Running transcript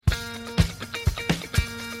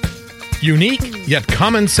Unique, yet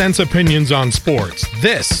common sense opinions on sports.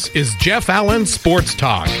 This is Jeff Allen Sports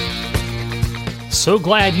Talk. So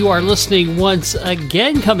glad you are listening once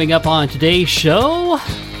again. Coming up on today's show,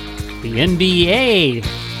 the NBA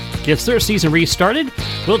gets their season restarted.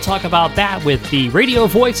 We'll talk about that with the radio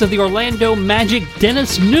voice of the Orlando Magic,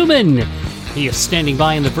 Dennis Newman. He is standing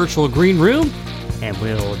by in the virtual green room and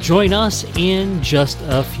will join us in just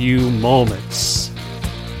a few moments.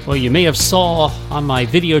 Well, you may have saw on my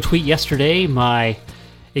video tweet yesterday my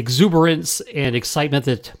exuberance and excitement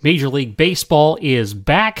that Major League Baseball is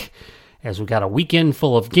back, as we got a weekend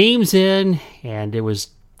full of games in, and it was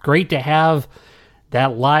great to have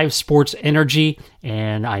that live sports energy.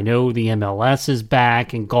 And I know the MLS is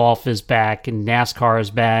back, and golf is back, and NASCAR is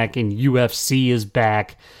back, and UFC is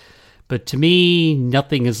back. But to me,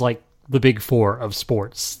 nothing is like the big four of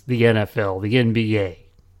sports: the NFL, the NBA,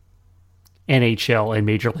 NHL, and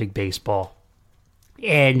Major League Baseball.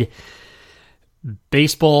 And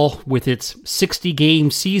baseball, with its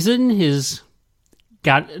 60-game season, has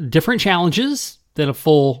got different challenges than a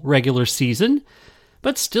full regular season,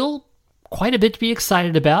 but still quite a bit to be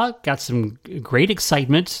excited about. Got some great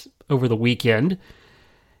excitement over the weekend,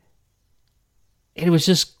 and it was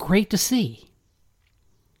just great to see.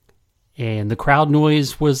 And the crowd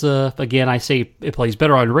noise was, again, I say it plays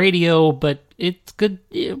better on radio, but it's good,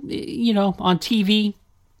 on TV.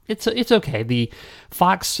 It's okay. The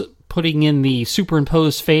Fox putting in the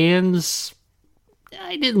superimposed fans,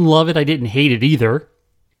 I didn't love it. I didn't hate it either.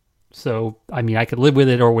 So, I mean, I could live with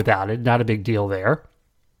it or without it. Not a big deal there.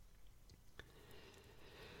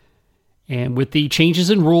 And with the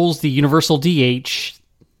changes in rules, the universal DH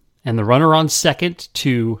and the runner on second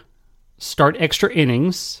to start extra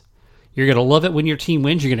innings, you're going to love it when your team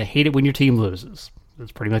wins. You're going to hate it when your team loses.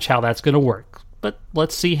 That's pretty much how that's going to work. But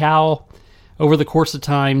let's see how, over the course of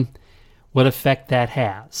time, what effect that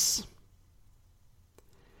has.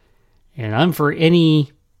 And I'm for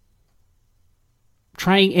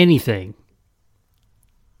trying anything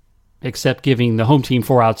except giving the home team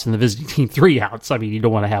 4 outs and the visiting team 3 outs. I mean, you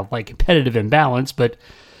don't want to have competitive imbalance, but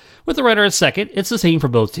with the runner at second, it's the same for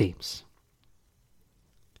both teams.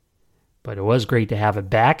 But it was great to have it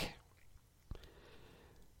back.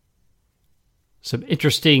 Some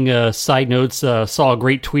interesting side notes. Saw a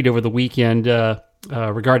great tweet over the weekend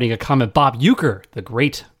regarding a comment. Bob Uecker, the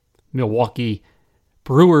great Milwaukee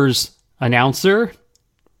Brewers announcer,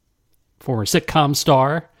 former sitcom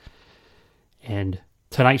star, and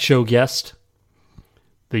Tonight Show guest.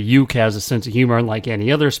 The Uke has a sense of humor unlike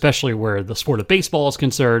any other, especially where the sport of baseball is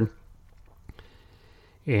concerned.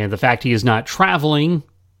 And the fact he is not traveling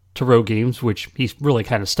to road games, which he's really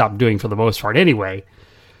kind of stopped doing for the most part anyway.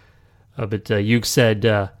 But Uke said,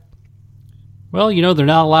 well, they're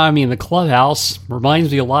not allowing me in the clubhouse.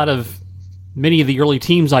 Reminds me a lot of many of the early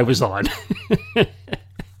teams I was on.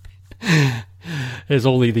 As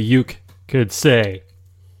only the Uke could say.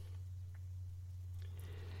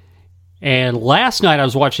 And last night I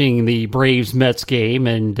was watching the Braves-Mets game,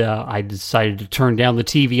 and I decided to turn down the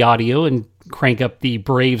TV audio and crank up the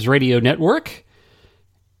Braves radio network.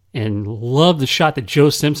 And love the shot that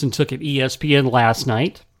Joe Simpson took at ESPN last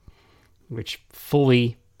night, which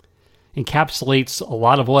fully encapsulates a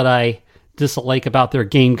lot of what I dislike about their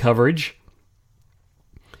game coverage.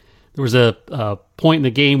 There was a point in the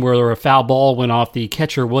game where a foul ball went off the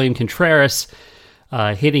catcher, William Contreras,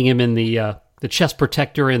 hitting him in the chest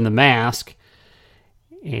protector and the mask.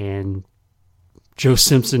 And Joe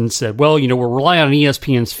Simpson said, well, we're relying on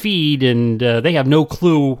ESPN's feed, and they have no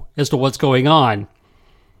clue as to what's going on,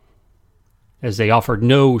 as they offered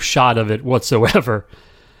no shot of it whatsoever.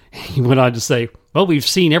 He went on to say, well, we've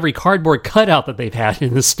seen every cardboard cutout that they've had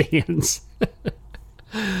in the stands.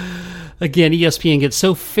 Again, ESPN gets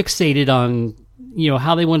so fixated on,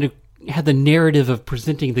 how they want to have the narrative of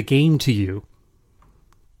presenting the game to you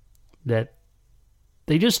that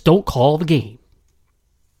they just don't call the game.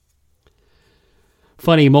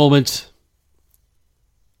 Funny moment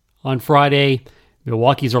on Friday,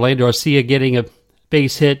 Milwaukee's Orlando Arcia getting a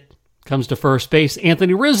base hit, comes to first base.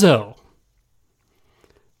 Anthony Rizzo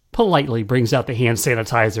politely brings out the hand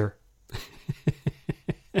sanitizer.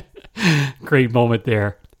 Great moment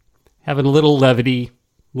there. Having a little levity,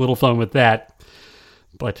 a little fun with that.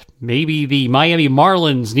 But maybe the Miami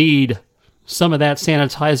Marlins need some of that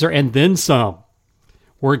sanitizer and then some.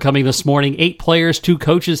 Word coming this morning, 8 players, 2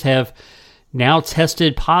 coaches have now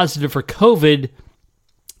tested positive for COVID.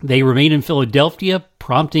 They remain in Philadelphia,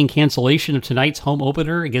 prompting cancellation of tonight's home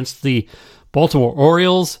opener against the Baltimore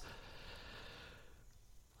Orioles.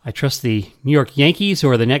 I trust the New York Yankees, who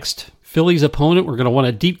are the next Phillies opponent, we're going to want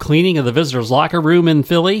a deep cleaning of the visitors' locker room in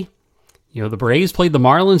Philly. The Braves played the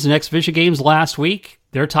Marlins in exhibition games last week.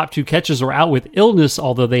 Their top 2 catchers are out with illness,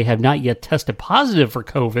 although they have not yet tested positive for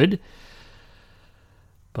COVID.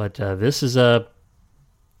 But this is a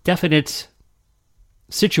definite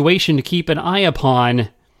situation to keep an eye upon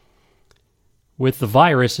with the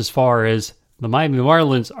virus as far as the Miami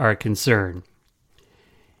Marlins are concerned.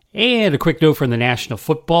 And a quick note from the National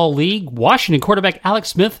Football League. Washington quarterback Alex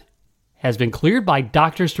Smith has been cleared by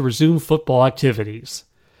doctors to resume football activities,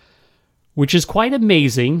 which is quite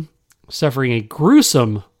amazing, suffering a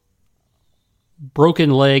gruesome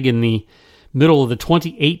broken leg in the middle of the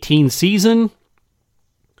 2018 season.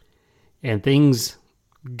 And things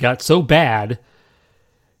got so bad,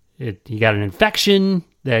 he got an infection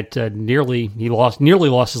that nearly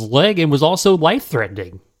lost his leg and was also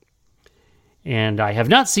life-threatening. And I have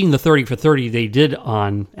not seen the 30 for 30 they did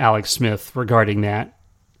on Alex Smith regarding that.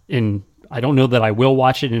 And I don't know that I will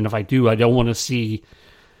watch it, and if I do, I don't want to see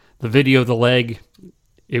the video of the leg.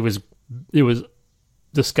 It was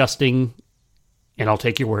disgusting, and I'll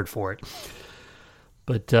take your word for it.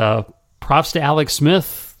 But props to Alex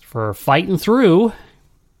Smith for fighting through,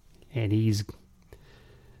 and he's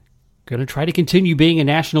going to try to continue being a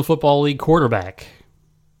National Football League quarterback.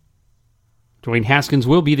 Dwayne Haskins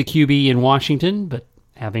will be the QB in Washington, but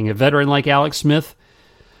having a veteran like Alex Smith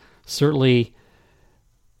certainly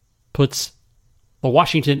puts the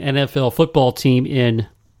Washington NFL football team in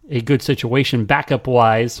a good situation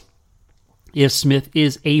backup-wise if Smith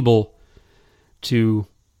is able to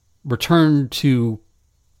return to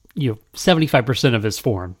 75% of his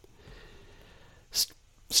form.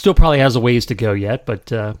 Still probably has a ways to go yet,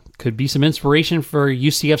 but could be some inspiration for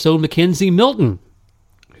UCF's own Mackenzie Milton,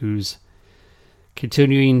 who's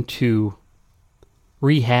continuing to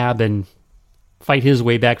rehab and fight his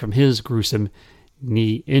way back from his gruesome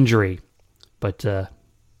knee injury. But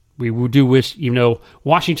we do wish,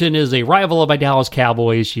 Washington is a rival of my Dallas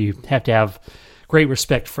Cowboys. You have to have great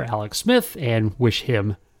respect for Alex Smith and wish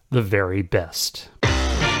him the very best.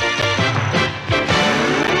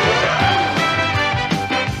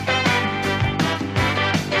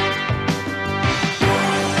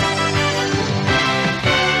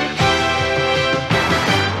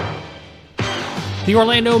 The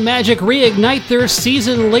Orlando Magic reignite their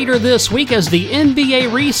season later this week as the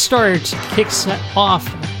NBA restart kicks off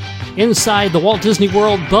inside the Walt Disney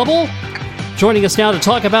World bubble. Joining us now to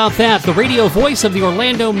talk about that, the radio voice of the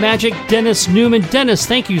Orlando Magic, Dennis Newman. Dennis,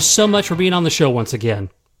 thank you so much for being on the show once again.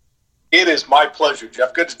 It is my pleasure,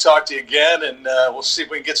 Jeff. Good to talk to you again, and we'll see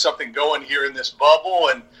if we can get something going here in this bubble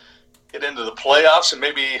and get into the playoffs and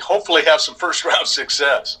maybe hopefully have some first-round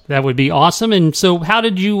success. That would be awesome. And so how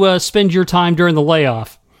did you spend your time during the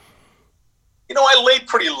layoff? I laid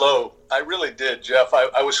pretty low. I really did, Jeff.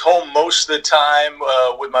 I was home most of the time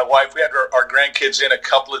with my wife. We had our grandkids in a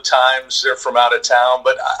couple of times. They're from out of town.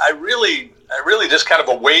 But I really just kind of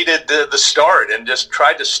awaited the start and just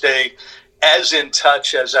tried to stay as in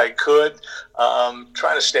touch as I could,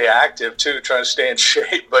 trying to stay active, too, trying to stay in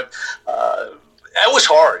shape. But it was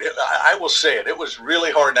hard. I will say it. It was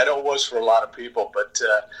really hard, and I know it was for a lot of people. But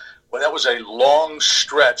that was a long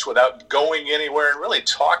stretch without going anywhere and really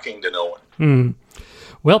talking to no one.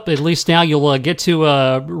 Well, at least now you'll get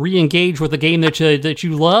to re-engage with the game that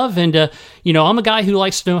you love. And, I'm a guy who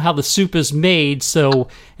likes to know how the soup is made. So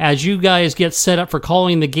as you guys get set up for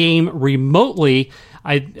calling the game remotely,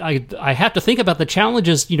 I have to think about the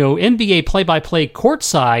challenges. NBA play-by-play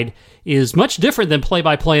courtside is much different than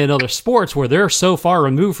play-by-play in other sports where they're so far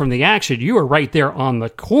removed from the action. You are right there on the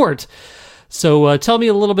court. So tell me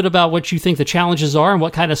a little bit about what you think the challenges are and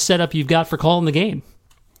what kind of setup you've got for calling the game.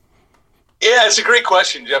 Yeah, it's a great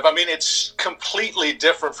question, Jeff. I mean, it's completely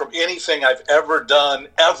different from anything I've ever done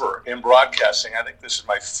ever in broadcasting. I think this is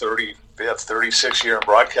my 36th year in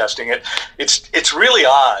broadcasting. It's really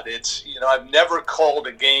odd. I've never called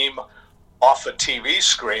a game off a TV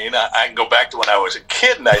screen. I can go back to when I was a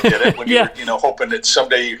kid and I did it when yeah. you were, hoping that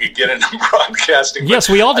someday you could get into broadcasting. Yes,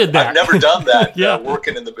 we all did that. I've never done that yeah.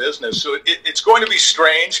 Working in the business. So it's going to be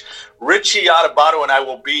strange. Richie Adubato and I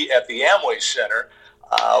will be at the Amway Center.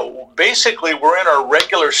 Basically, we're in our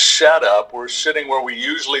regular setup. We're sitting where we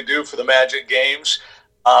usually do for the Magic games.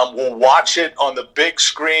 We'll watch it on the big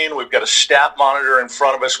screen. We've got a stat monitor in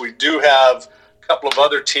front of us. We do have a couple of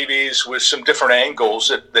other TVs with some different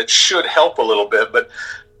angles that should help a little bit. But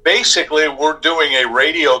basically, we're doing a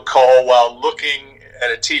radio call while looking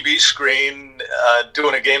at a TV screen,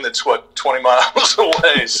 doing a game that's, 20 miles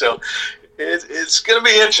away. So it's going to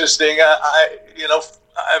be interesting.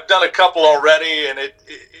 I've done a couple already, and it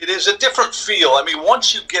is a different feel. I mean,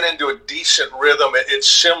 once you get into a decent rhythm, it's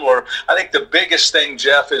similar. I think the biggest thing,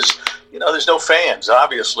 Jeff, is, there's no fans,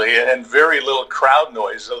 obviously, and very little crowd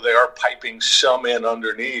noise, though they are piping some in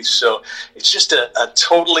underneath. So it's just a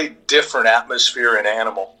totally different atmosphere and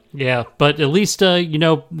animal. Yeah, but at least,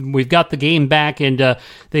 we've got the game back, and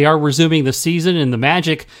they are resuming the season, and the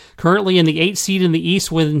Magic currently in the 8th seed in the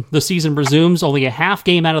East when the season resumes, only a half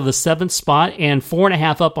game out of the 7th spot, and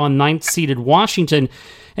 4.5 up on 9th-seeded Washington.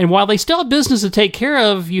 And while they still have business to take care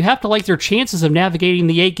of, you have to like their chances of navigating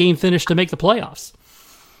the 8-game finish to make the playoffs.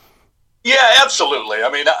 Yeah, absolutely.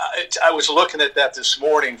 I mean, I was looking at that this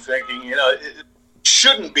morning thinking, it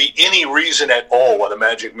shouldn't be any reason at all why the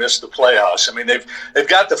Magic missed the playoffs. I mean, they've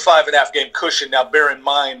got the 5.5 game cushion. Now, bear in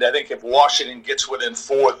mind, I think if Washington gets within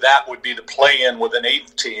 4, that would be the play-in with an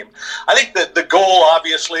 8th team. I think that the goal,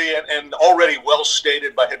 obviously, and already well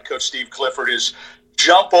stated by head coach Steve Clifford, is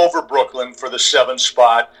jump over Brooklyn for the 7th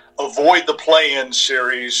spot, avoid the play-in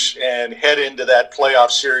series, and head into that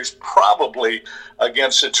playoff series probably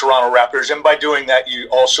against the Toronto Raptors. And by doing that, you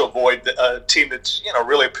also avoid a team that's,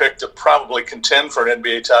 really picked to probably contend for an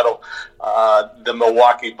NBA title, the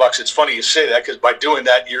Milwaukee Bucks. It's funny you say that because by doing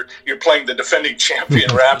that, you're playing the defending champion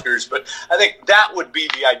Raptors. But I think that would be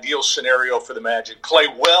the ideal scenario for the Magic. Play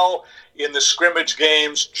well in the scrimmage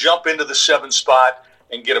games, jump into the 7th spot,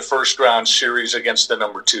 and get a first-round series against the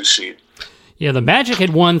number 2 seed. Yeah, the Magic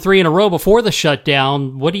had won 3 in a row before the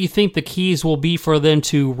shutdown. What do you think the keys will be for them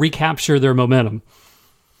to recapture their momentum?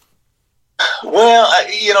 Well,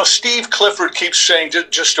 Steve Clifford keeps saying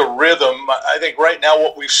just a rhythm. I think right now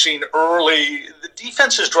what we've seen early, the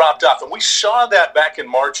defense has dropped off, and we saw that back in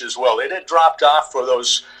March as well. It had dropped off for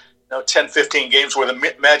those 10, 15 games where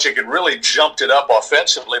the Magic had really jumped it up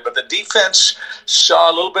offensively, but the defense saw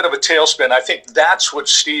a little bit of a tailspin. I think that's what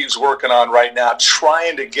Steve's working on right now,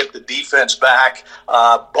 trying to get the defense back.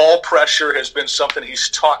 Ball pressure has been something he's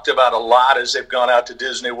talked about a lot as they've gone out to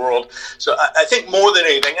Disney World. So I think more than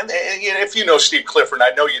anything, and if you know Steve Clifford, and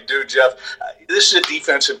I know you do, Jeff, this is a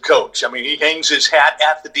defensive coach. I mean, he hangs his hat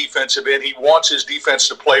at the defensive end. He wants his defense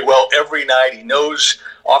to play well every night. He knows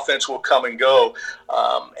offense will come and go.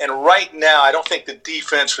 And right now, I don't think the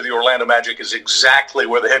defense for the Orlando Magic is exactly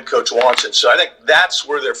where the head coach wants it. So I think that's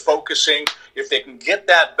where they're focusing. If they can get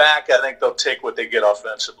that back, I think they'll take what they get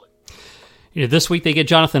offensively. This week they get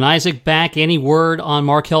Jonathan Isaac back. Any word on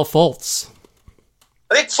Markelle Fultz?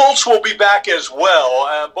 I think Fultz will be back as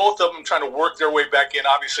well. Both of them trying to work their way back in.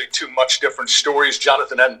 Obviously, 2 much different stories.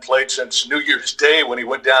 Jonathan hadn't played since New Year's Day when he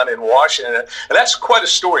went down in Washington. And that's quite a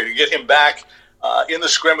story to get him back in the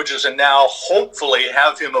scrimmages and now hopefully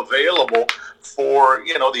have him available for,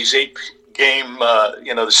 these 8-game,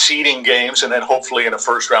 the seeding games, and then hopefully in a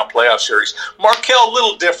first-round playoff series. Markelle, a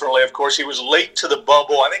little differently, of course. He was late to the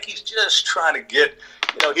bubble. I think he's just trying to get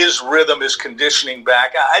his rhythm, his conditioning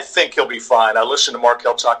back. I think he'll be fine. I listened to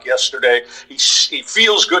Markelle talk yesterday. He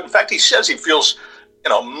feels good. In fact, he says he feels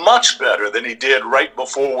much better than he did right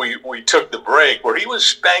before we took the break, where he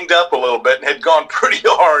was banged up a little bit and had gone pretty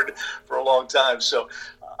hard for a long time. So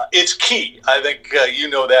it's key. I think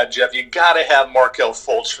that, Jeff. You got to have Markelle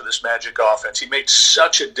Fultz for this Magic offense. He makes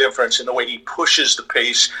such a difference in the way he pushes the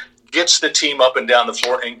pace, gets the team up and down the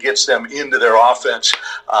floor, and gets them into their offense.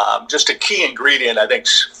 Just a key ingredient, I think,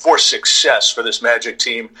 for success for this Magic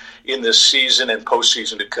team in this season and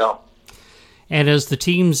postseason to come. And as the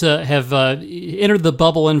teams have entered the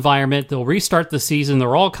bubble environment, they'll restart the season.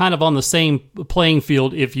 They're all kind of on the same playing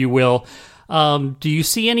field, if you will. Do you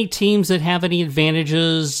see any teams that have any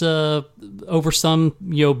advantages over some,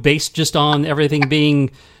 based just on everything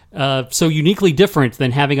being so uniquely different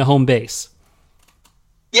than having a home base?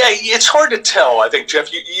 Yeah, it's hard to tell, I think,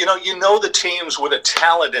 Jeff. You know the teams with a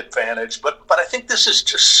talent advantage, but I think this is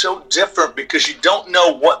just so different because you don't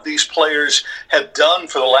know what these players have done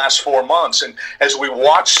for the last 4 months. And as we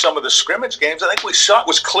watched some of the scrimmage games, I think we saw it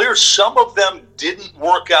was clear some of them didn't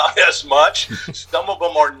work out as much. Some of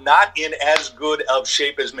them are not in as good of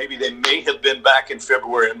shape as maybe they may have been back in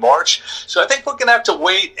February and March. So I think we're going to have to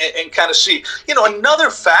wait and kind of see. Another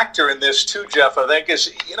factor in this too, Jeff, I think is,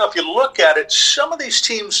 if you look at it, some of these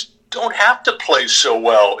teams don't have to play so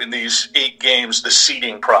well in these 8 games, the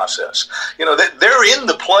seeding process. They're in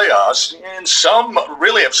the playoffs, and some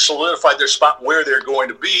really have solidified their spot where they're going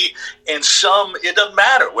to be, and some, it doesn't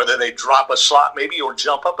matter whether they drop a slot maybe or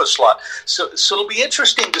jump up a slot. So it'll be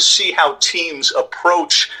interesting to see how teams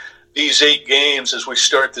approach these 8 games as we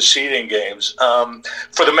start the seeding games.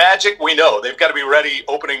 For the Magic, we know they've got to be ready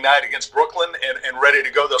opening night against Brooklyn and ready to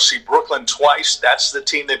go. They'll see Brooklyn twice. That's the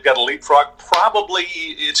team they've got to leapfrog. Probably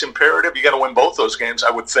it's imperative. You got to win both those games,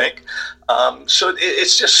 I would think. So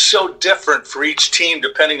it's just so different for each team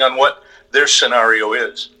depending on what their scenario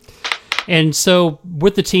is. And so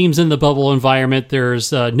with the teams in the bubble environment,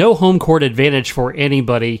 there's no home court advantage for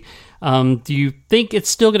anybody. Do you think it's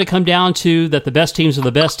still going to come down to that the best teams are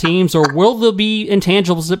the best teams, or will there be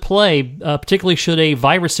intangibles at play, particularly should a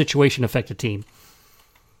virus situation affect a team?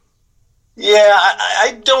 Yeah,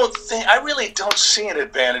 I really don't see an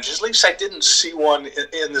advantage. At least I didn't see one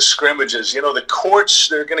in the scrimmages. You know, the courts,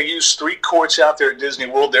 they're going to use 3 courts out there at Disney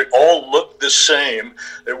World. They all look the same.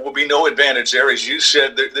 There will be no advantage there. As you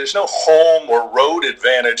said, there's no home or road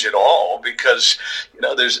advantage at all because, you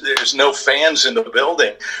know, there's no fans in the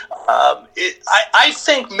building. I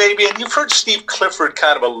think maybe, and you've heard Steve Clifford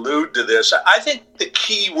kind of allude to this, I think the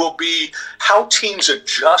key will be how teams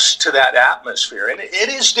adjust to that atmosphere. And it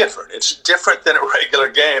is different. It's different than a regular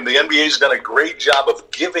game. The NBA's done a great job of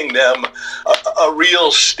giving them a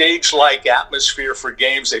real stage-like atmosphere for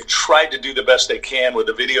games. They've tried to do the best they can with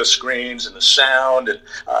the video screens and the sound and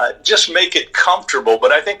just make it comfortable.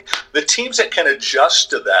 But I think the teams that can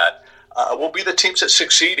adjust to that will be the teams that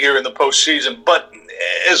succeed here in the postseason. But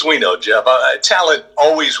as we know, Jeff, talent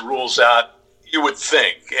always rules out, you would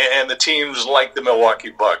think, and the teams like the Milwaukee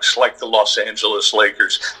Bucks, like the Los Angeles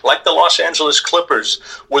Lakers, like the Los Angeles Clippers,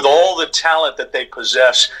 with all the talent that they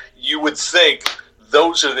possess, you would think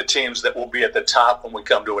those are the teams that will be at the top when we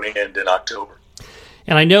come to an end in October.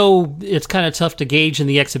 And I know it's kind of tough to gauge in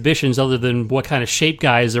the exhibitions other than what kind of shape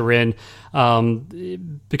guys are in,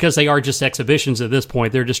 because they are just exhibitions at this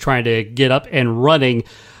point. They're just trying to get up and running.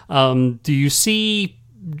 Do you see,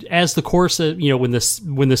 as the course, when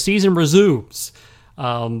the season resumes,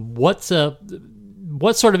 what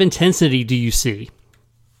sort of intensity do you see?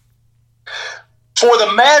 For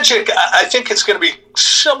the Magic, I think it's going to be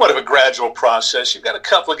somewhat of a gradual process. You've got a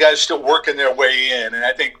couple of guys still working their way in, and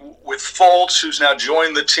I think with Fultz, who's now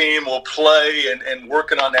joined the team, will play and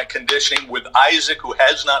working on that conditioning. With Isaac, who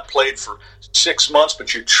has not played for 6 months,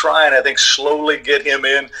 but you're trying, I think, slowly get him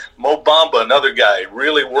in. Mo Bamba, another guy,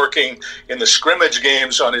 really working in the scrimmage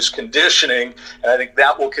games on his conditioning, and I think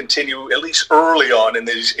that will continue at least early on in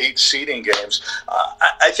these 8 seeding games.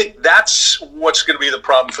 I think that's what's going to be the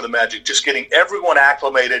problem for the Magic, just getting everyone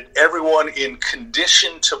acclimated, everyone in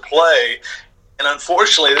condition to play. And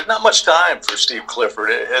unfortunately, there's not much time for Steve Clifford.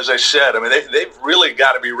 As I said, I mean, they've really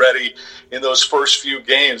got to be ready in those first few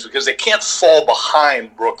games because they can't fall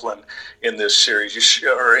behind Brooklyn in this series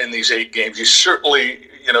or in these 8 games. You certainly,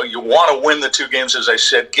 you want to win the 2 games, as I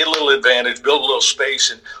said, get a little advantage, build a little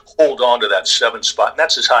space, and hold on to that 7th spot. And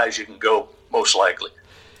that's as high as you can go, most likely.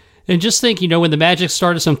 And just think, when the Magic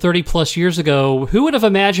started some 30-plus years ago, who would have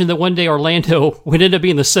imagined that one day Orlando would end up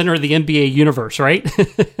being the center of the NBA universe, right?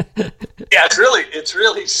 Yeah, it's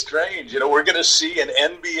really strange. We're going to see an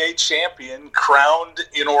NBA champion crowned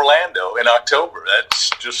in Orlando in October.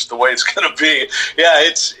 That's just the way it's going to be. Yeah,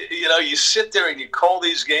 it's, you sit there and you call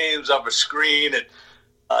these games off a screen at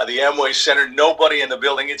the Amway Center, nobody in the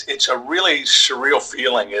building. It's a really surreal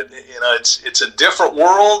feeling. It's a different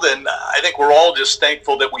world, and I think we're all just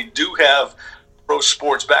thankful that we do have pro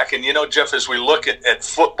sports back. And, Jeff, as we look at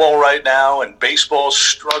football right now and baseball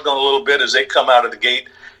struggling a little bit as they come out of the gate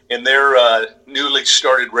in their newly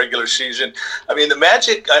started regular season. I mean, the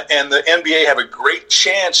Magic and the NBA have a great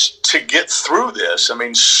chance to get through this. I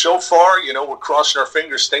mean, so far, we're crossing our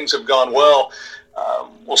fingers. Things have gone well.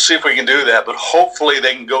 We'll see if we can do that, but hopefully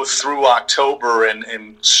they can go through October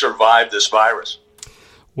and survive this virus.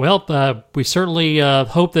 Well, we certainly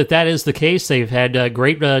hope that is the case. They've had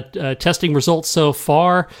great testing results so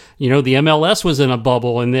far. The MLS was in a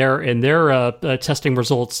bubble, and their testing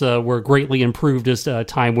results were greatly improved as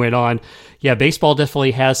time went on. Yeah, baseball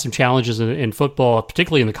definitely has some challenges in football,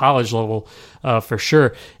 particularly in the college level, for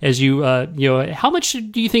sure. As how much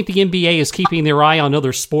do you think the NBA is keeping their eye on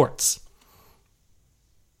other sports?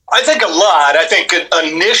 I think a lot. I think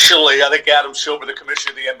initially, Adam Silver, the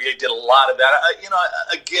commissioner of the NBA, did a lot of that.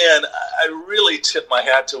 I really tip my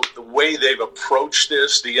hat to the way they've approached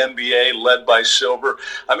this, the NBA led by Silver.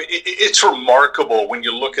 I mean, it's remarkable when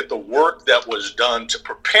you look at the work that was done to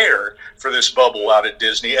prepare for this bubble out at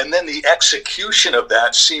Disney. And then the execution of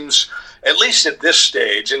that seems, at least at this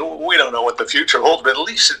stage, and we don't know what the future holds, but at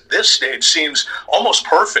least at this stage seems almost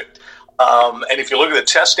perfect. And if you look at the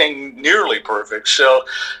testing, nearly perfect. So,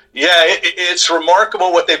 Yeah, it's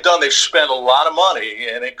remarkable what they've done. They've spent a lot of money,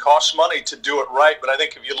 and it costs money to do it right. But I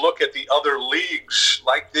think if you look at the other leagues,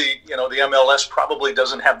 like the MLS probably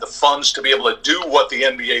doesn't have the funds to be able to do what the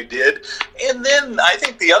NBA did. And then I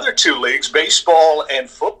think the other two leagues, baseball and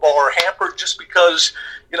football, are hampered just because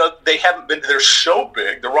they haven't been. They're so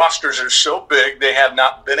big. The rosters are so big. They have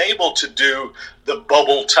not been able to do the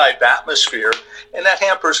bubble type atmosphere, and that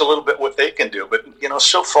hampers a little bit what they can do. But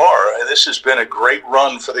so far, this has been a great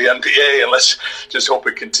run for the NBA, and let's just hope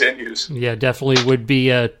it continues. Yeah, definitely would be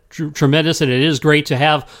tremendous, and it is great to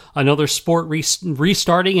have another sport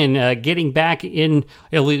restarting and getting back in,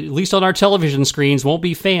 at least on our television screens. Won't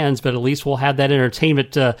be fans, but at least we'll have that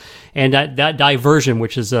entertainment and that diversion,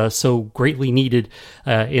 which is so greatly needed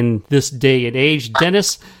in this day and age.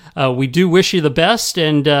 Dennis, we do wish you the best,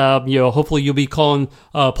 and hopefully you'll be calling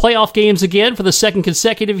playoff games again for the second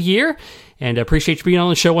consecutive year, and appreciate you being on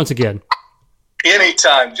the show once again.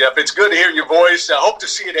 Anytime, Jeff. It's good to hear your voice. I hope to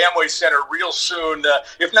see you at Amway Center real soon.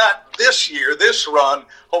 If not this year, this run,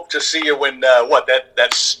 hope to see you when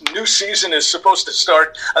that new season is supposed to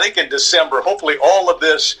start, I think in December. Hopefully all of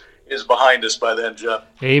this is behind us by then, Jeff.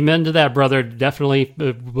 Amen to that, brother. Definitely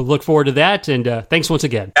we'll look forward to that, and thanks once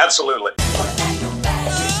again. Absolutely.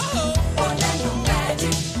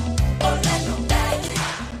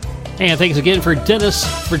 And thanks again for Dennis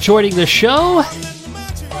for joining the show.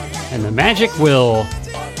 And the Magic will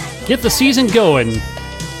get the season going,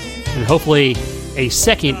 and hopefully a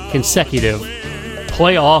second consecutive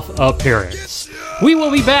playoff appearance. We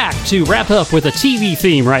will be back to wrap up with a TV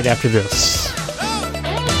theme right after this.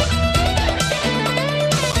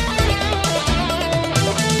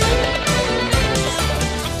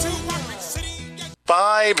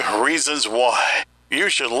 Five reasons why you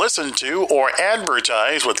should listen to or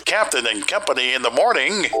advertise with Captain and Company in the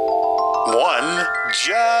morning. 1.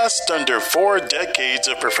 Just under 4 decades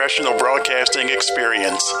of professional broadcasting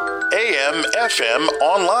experience. AM, FM,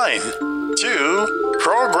 online. 2.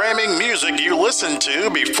 Programming music you listened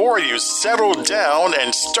to before you settled down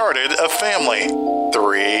and started a family.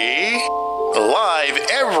 3. Live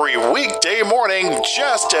every weekday morning,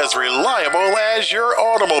 just as reliable as your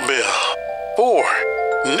automobile. 4.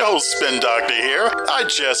 No spin doctor here. I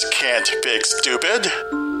just can't fix stupid.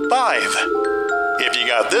 5. If you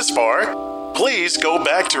got this far, please go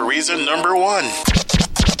back to reason number 1.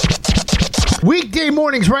 Weekday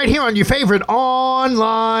mornings right here on your favorite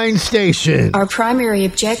online station. Our primary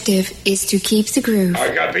objective is to keep the groove.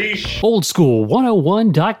 I got these.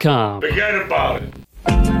 Oldschool101.com. Forget about it.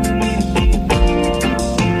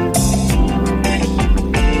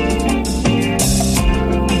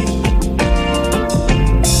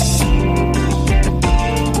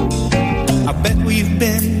 I bet we've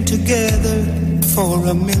been together for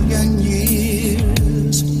a million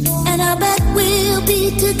years. And I bet we'll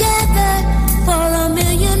be together for a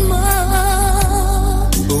million more.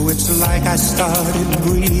 Oh, it's like I started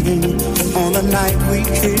breathing on the night we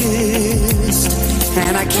kissed.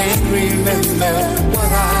 And I can't remember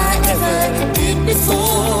what I ever did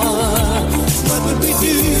before. What would we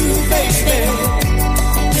do, baby,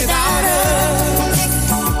 without us?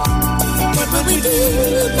 What would we do,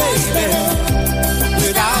 baby,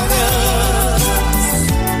 without us?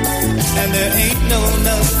 And there ain't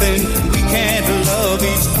nothing we can't love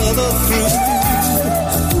each other through.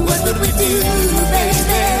 What would we do,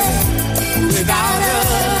 baby, without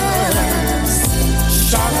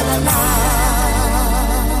us? Sha-la-la-la.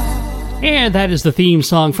 And that is the theme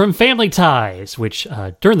song from Family Ties, which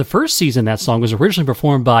during the first season, that song was originally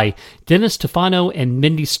performed by Dennis Stefano and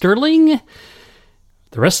Mindy Sterling.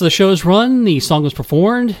 The rest of the show's run, the song was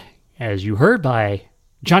performed, as you heard, by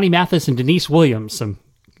Johnny Mathis and Denise Williams. Some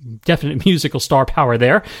definite musical star power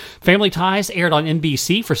there. Family Ties aired on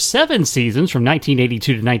NBC for 7 seasons from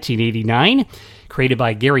 1982 to 1989. Created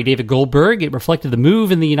by Gary David Goldberg, it reflected the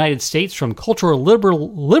move in the United States from cultural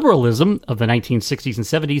liberalism of the 1960s and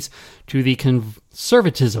 70s to the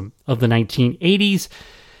conservatism of the 1980s.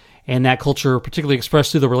 And that culture particularly expressed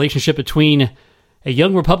through the relationship between a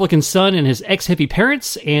young Republican son and his ex-hippie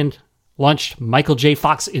parents, and launched Michael J.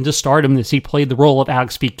 Fox into stardom as he played the role of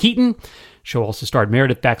Alex P. Keaton. Show also starred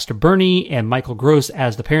Meredith Baxter Birney and Michael Gross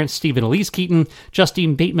as the parents, Stephen Elise Keaton,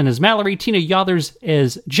 Justine Bateman as Mallory, Tina Yothers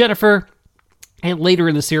as Jennifer, and later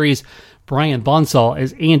in the series, Brian Bonsall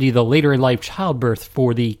as Andy, the later-in-life childbirth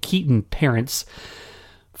for the Keaton parents.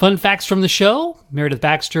 Fun facts from the show: Meredith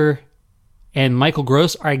Baxter and Michael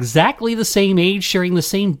Gross are exactly the same age, sharing the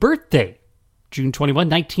same birthday, June 21,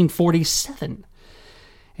 1947.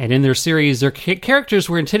 And in their series, their characters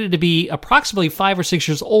were intended to be approximately 5 or 6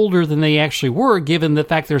 years older than they actually were, given the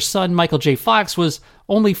fact their son, Michael J. Fox, was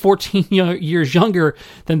only 14 years younger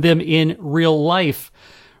than them in real life.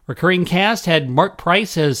 Recurring cast had Mark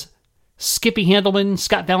Price as Skippy Handelman,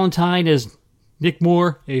 Scott Valentine as Nick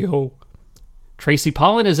Moore, ayo, Tracy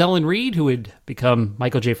Pollan as Ellen Reed, who would become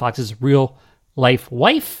Michael J. Fox's real-life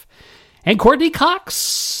wife, and Courtney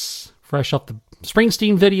Cox, fresh off the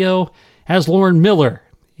Springsteen video, as Lauren Miller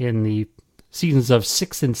in the seasons of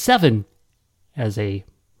 6 and 7 as a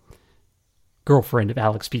girlfriend of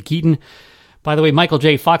Alex P. Keaton. By the way, Michael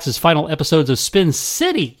J. Fox's final episodes of Spin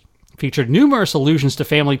City featured numerous allusions to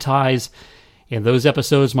family ties. In those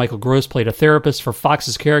episodes, Michael Gross played a therapist for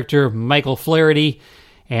Fox's character, Michael Flaherty,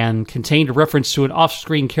 and contained a reference to an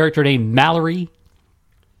off-screen character named Mallory.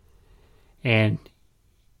 And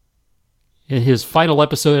in his final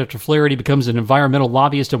episode, after Flaherty becomes an environmental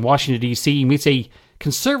lobbyist in Washington, D.C., he meets a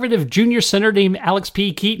conservative junior senator named Alex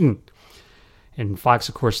P. Keaton. And Fox,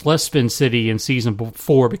 of course, left Spin City in season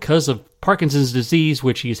 4 because of Parkinson's disease,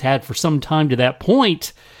 which he's had for some time to that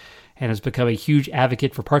point, and has become a huge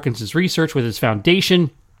advocate for Parkinson's research with his foundation.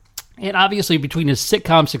 And obviously, between his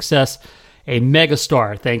sitcom success, a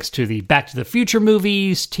megastar thanks to the Back to the Future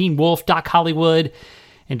movies, Teen Wolf, Doc Hollywood.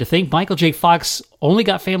 And to think Michael J. Fox only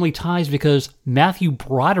got family ties because Matthew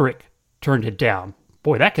Broderick turned it down.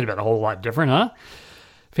 Boy, that could have been a whole lot different, huh?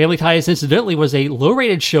 Family Ties, incidentally, was a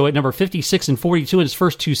low-rated show at number 56 and 42 in its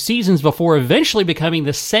first 2 seasons before eventually becoming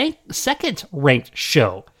the second-ranked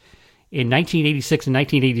show in 1986 and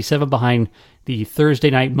 1987 behind the Thursday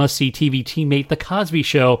night must-see TV teammate The Cosby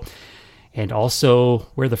Show, and also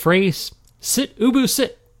where the phrase, "Sit, Ubu,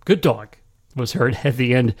 sit, good dog," was heard at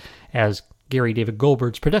the end as Gary David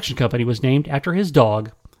Goldberg's production company was named after his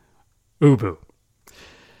dog, Ubu.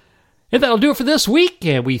 And that'll do it for this week,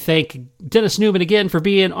 and we thank Dennis Newman again for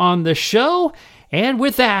being on the show, and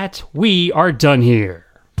with that, we are done here.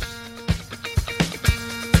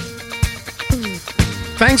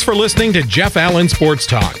 Thanks for listening to Jeff Allen Sports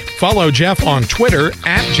Talk. Follow Jeff on Twitter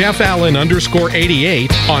at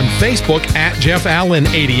JeffAllen_88, on Facebook at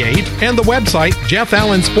JeffAllen88, and the website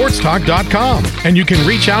JeffAllenSportsTalk.com. And you can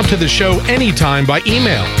reach out to the show anytime by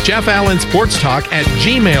email,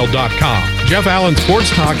 JeffAllenSportsTalk@gmail.com. Jeff Allen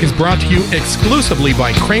Sports Talk is brought to you exclusively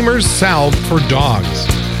by Kramer's Salve for Dogs.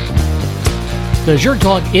 Does your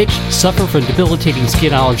dog itch, suffer from debilitating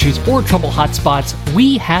skin allergies, or trouble hot spots?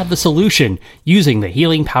 We have the solution using the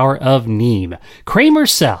healing power of neem.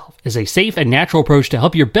 Kramer's Salve is a safe and natural approach to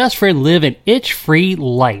help your best friend live an itch-free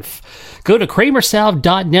life. Go to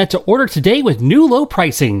KramerSalve.net to order today with new low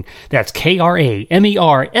pricing. That's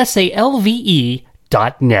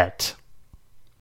KramerSalve.net.